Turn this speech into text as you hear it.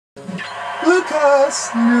Lucas,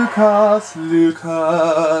 Lucas,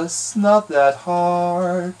 Lucas, not that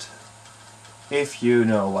hard. If you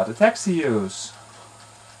know what attacks to use.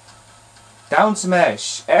 Down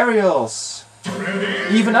smash, aerials,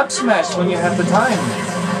 even up smash when you have the time.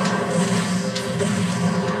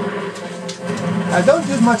 I don't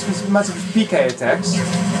use much of his PK attacks,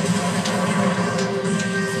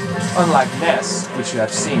 unlike Ness, which you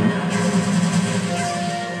have seen.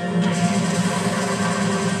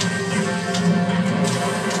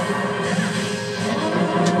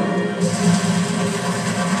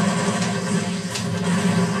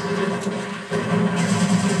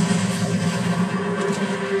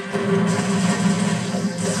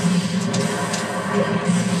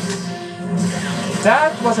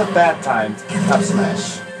 That was a bad timed up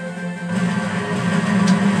smash.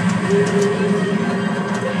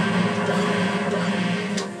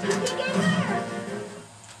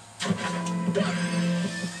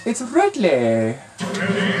 It's Ridley.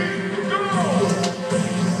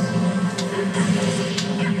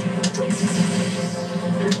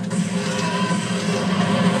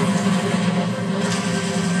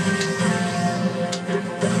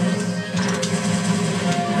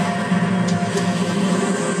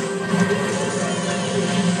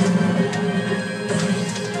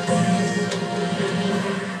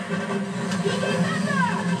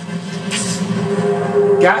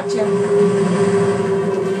 Gotcha.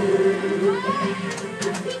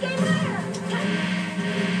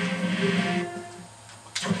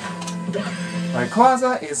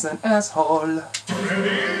 Rayquaza is an asshole.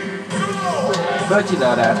 But you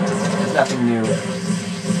know that. It's nothing new.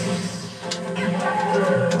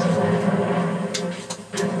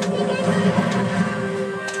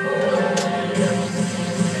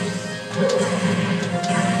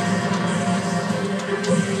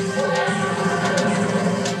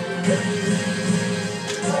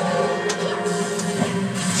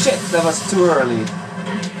 Shit, that was too early.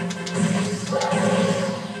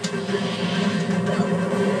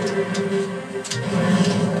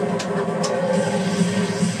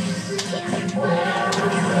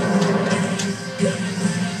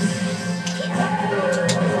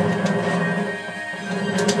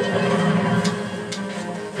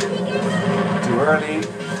 Too early.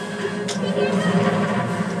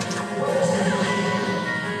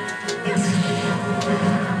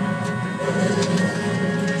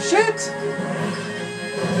 Shit!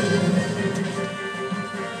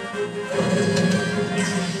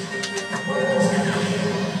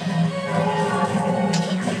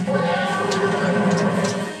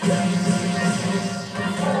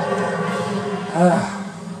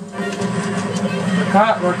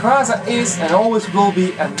 Rayquaza is and always will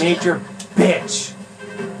be a major bitch.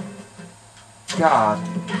 God.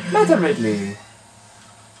 Meta Ridley.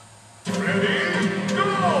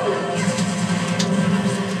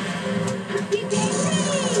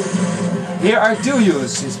 Here I do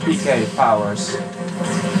use his PK powers.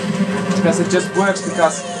 Because it just works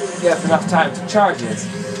because you have enough time to charge it.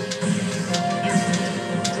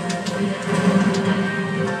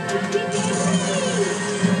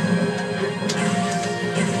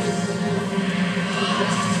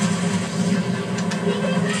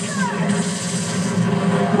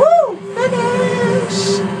 Woo!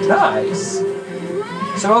 Finish! Nice!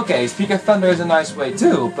 So okay, Speak of Thunder is a nice way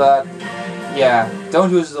too, but yeah,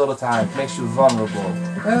 don't use it all the time. It makes you vulnerable.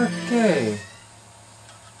 Okay.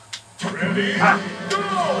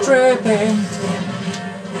 Tripping.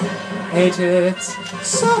 Hate it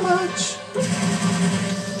so much.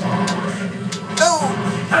 Oh!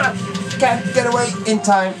 Can't get away in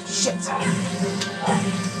time. Shit.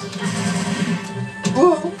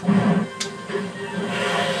 Ooh.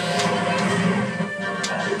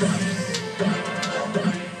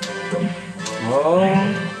 Whoa.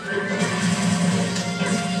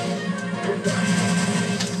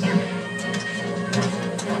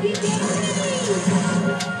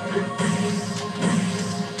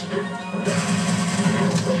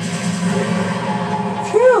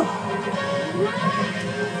 Phew!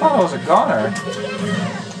 Thought I was a goner.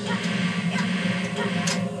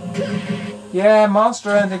 Yeah,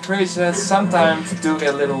 Monster Hunter creatures sometimes do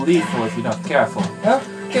get a little lethal if you're not careful.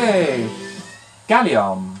 Okay.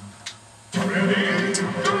 Gallium.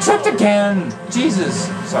 Tripped again! Jesus!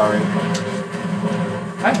 Sorry.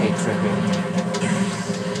 I hate tripping.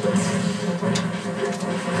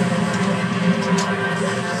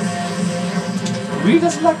 Really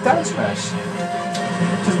doesn't like down smash.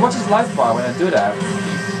 Just watch his life bar when I do that.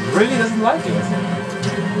 He really doesn't like it.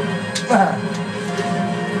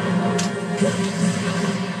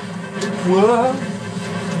 Whoa!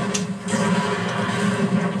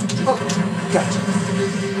 Oh, gotcha.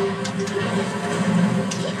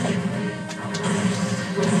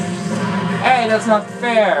 that's not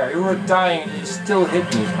fair. You were dying and you still hit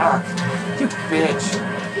me. Ah, you bitch.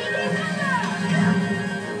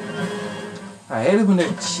 I hate it when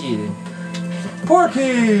they're cheating.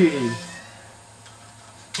 Porky!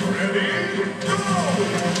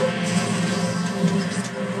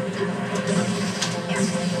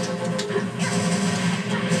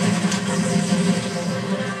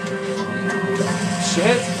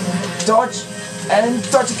 Shit. Dodge. And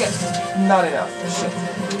dodge again. Not enough. Shit.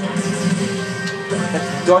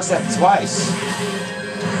 Let's dodge that twice.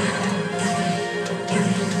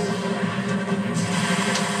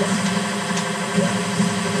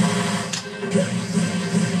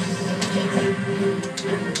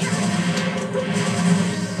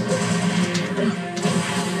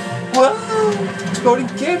 Whoa! Exploding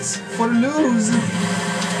kids for the lose.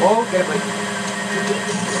 Oh, get away.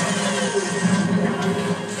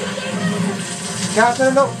 God,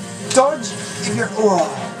 no, dodge if you're. Oh.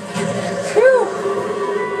 Phew.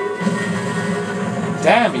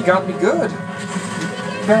 Damn, he got me good.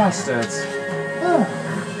 Bastards. Oh.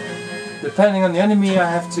 Depending on the enemy, I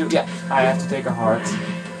have to. Yeah, I have to take a heart.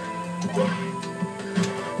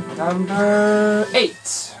 Number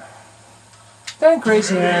 8. Then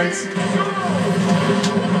Crazy Hands.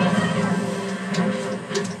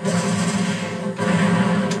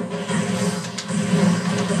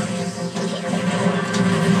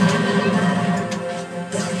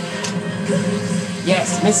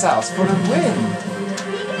 Yes, missiles for the win!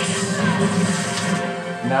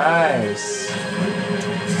 Nice!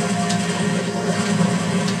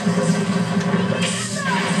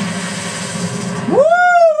 Woo!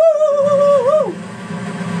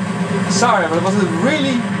 Sorry, but it was a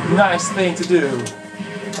really nice thing to do.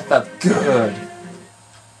 That felt good.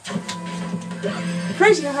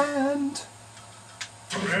 Crazy Hand!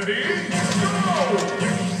 Ready, go!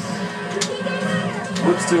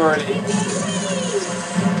 Whoops, too early.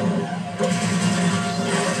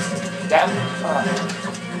 Damn.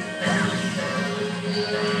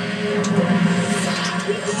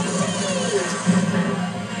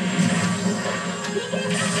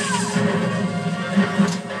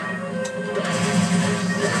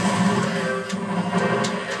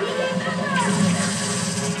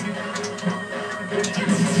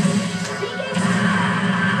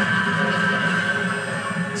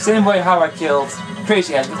 Same way how I killed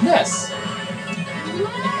Crazy Hand with Ness.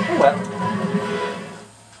 Oh well.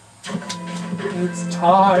 It's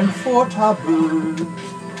time for Taboo.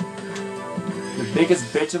 The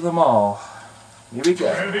biggest bitch of them all. Here we go.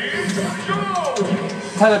 Ready, go!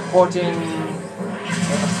 Teleporting.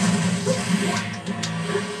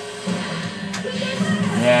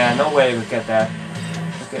 Yeah, no way we get that.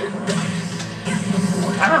 Okay.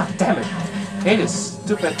 Ah, damn it. Hate this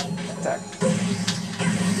stupid attack.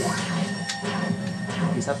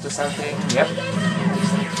 He's up to something. Yep.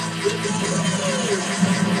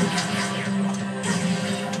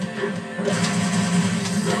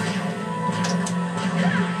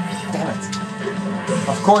 Damn it.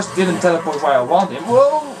 Of course, didn't teleport where I want him.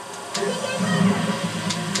 Whoa!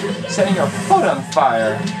 Setting your foot on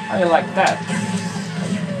fire. How do you like that?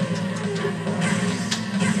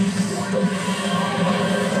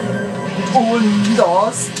 Und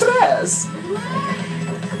dos, tres!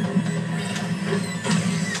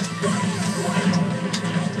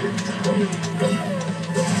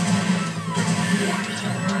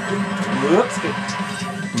 Whoops.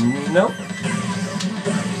 Nope.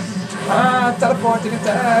 Ah, teleporting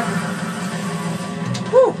attack.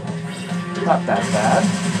 Woo! Not that bad.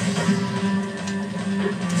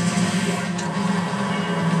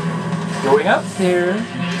 Going up here.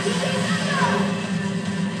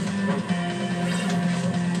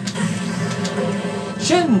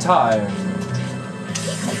 Shin time.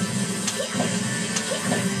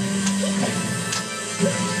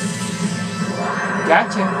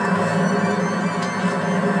 Gotcha.